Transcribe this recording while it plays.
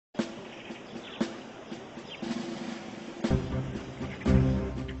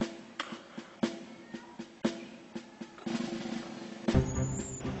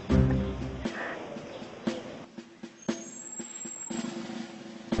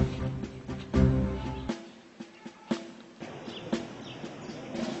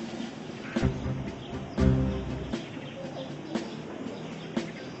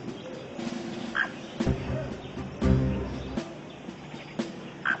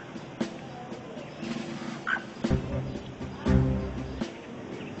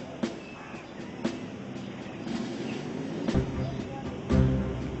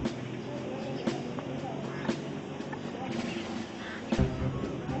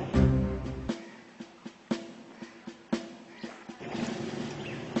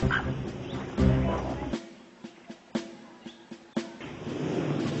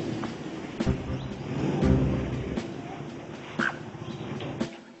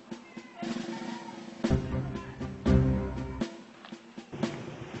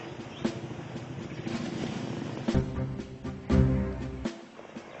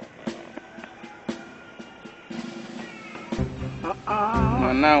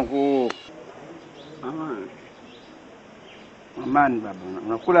Mwanangu. Amani baba.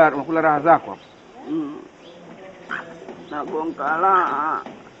 Unakula raha zako hapo. Nagongala.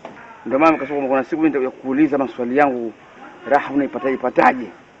 Ndio maana kasema kuna siku nitakuja kukuuliza maswali yangu, raha unaipataje?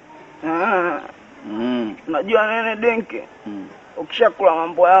 Unajua nene denke? Ukishakula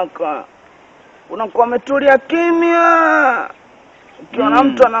mambo yako unakuwa umetulia kimya. Ukiona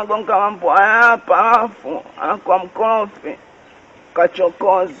mtu anagonga mambo hapa alafu anakuwa mkorofi,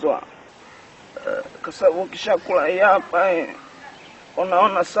 kachokozwa. Kwa sababu ukishakula hapa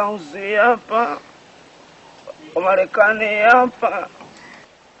unaona Saudi hapa, Marekani hapa,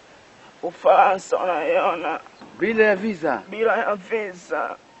 Ufaransa unaiona bila ya visa,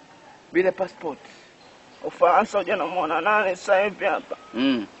 bila passport. Ufaransa unamuona nani sasa hivi hapa?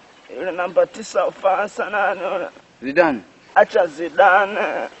 Ile namba 9 Ufaransa nani? Zidane. Acha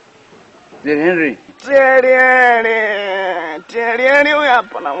Zidane. Henry. Thierry huyu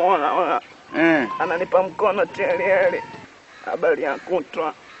hapa namuona. Ananipa mkono Thierry. Habari ya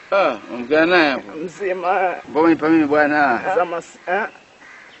kutwa. Ongea naye hapo. Mzima. Mbona nipa mimi bwana? Zama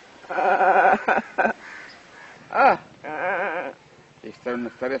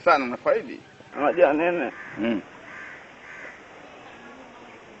Starehe sana na faidi. Unajua nene?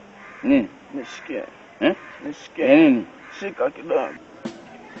 Nishikie. Nishikie. Nini? Shika kidogo.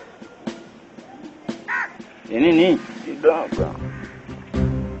 Nini? Kidogo.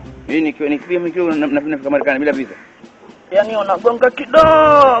 Mimi nikiwa nafika Marekani bila visa. Yaani unagonga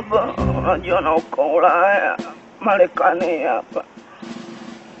kidogo. Unajiona uko Ulaya, Marekani hapa.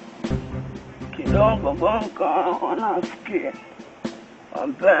 Kidogo gonga wanafikia.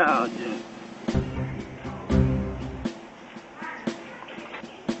 Ambaje.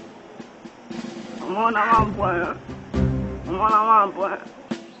 Umeona mambo haya?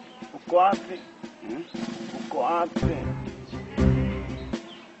 Uko wapi? Uko wapi?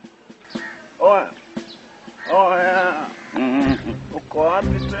 Oya. Uko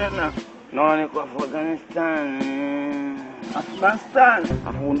wapi tena? Niko Afghanistan. Afghanistan?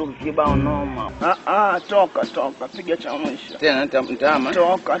 Hapo ndo kibao noma. Toka. Piga cha mwisho. Tena nitama.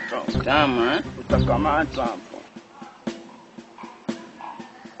 Toka. Tama, utakamata hapo.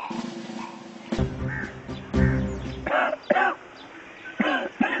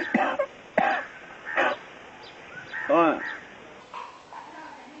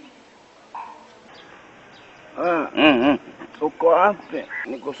 Uko wapi?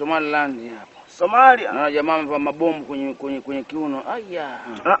 Niko Somaliland hapa. Somalia? Na jamaa amevaa mabomu kwenye kiuno. Aya.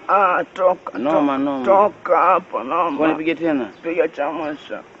 Toka. Noma. Toka hapo noma. Kwa nipige tena? Piga cha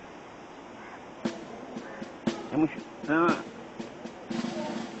mwisho.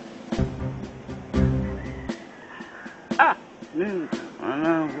 Nini?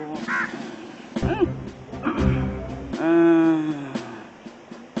 Mwanangu.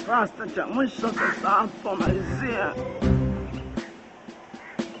 Basta cha mwisho sasa hapo malizia.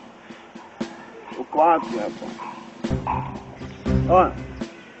 Uko wapi hapo?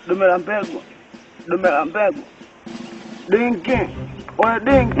 Dume la mbegu. Dinki.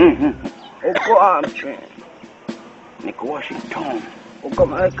 Dinki. Uko wapi? Niko Washington. Uko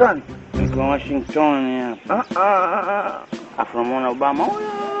Marekani? Niko Washington hapa. Afromona Obama.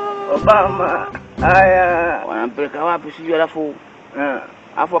 Haya. Wanampeleka wapi sijui alafu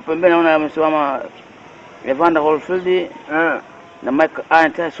pembeni naona amesimama Evander Holyfield na Mike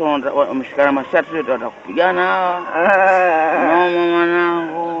Tyson wameshikana mashati yote watakupigana hawa. Mama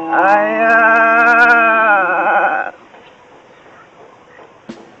mwanangu. Haya.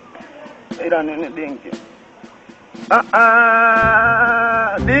 Ila nini dinki?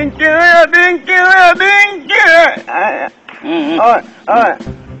 Dinki. Haya.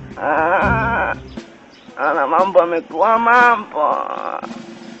 Ana mambo amekuwa mambo.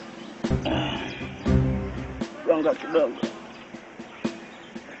 Gonga kidogo.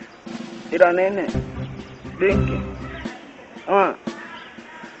 Ila nene? Dinki.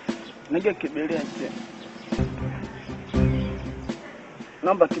 Nige kibilete.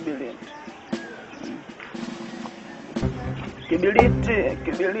 Namba kibilete.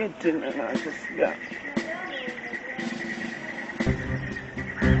 Kibilete na shasiga.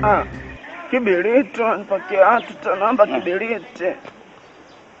 Kibilete nipakia watu tanamba kibilete.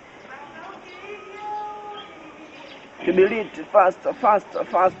 Kibilete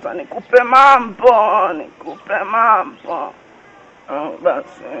faster nikupe mambo.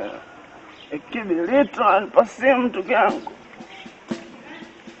 Basi. Kibilete nipasie mtu yangu.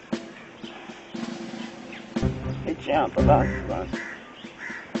 Hichi hapa basi.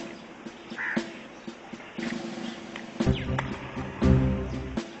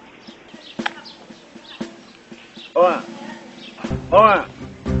 Oya.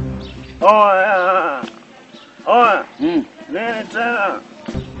 Oya. Oya. Nini tena?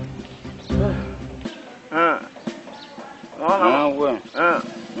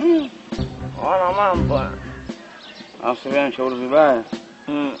 Ona mambo. Asante shauri vibaya.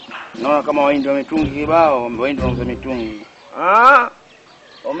 Naona kama waindi wa mitungi kibao, waindi wa mitungi.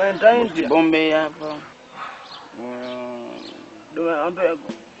 Umeenda India? Bombe hapa. Dume la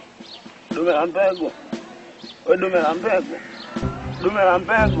mbegu. Dume la mbegu. Wewe dume la mbegu. Dume la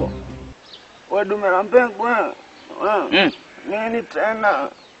mbegu. Wewe dume la mbegu wewe. Nini tena?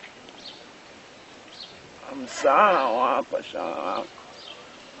 Msana wako.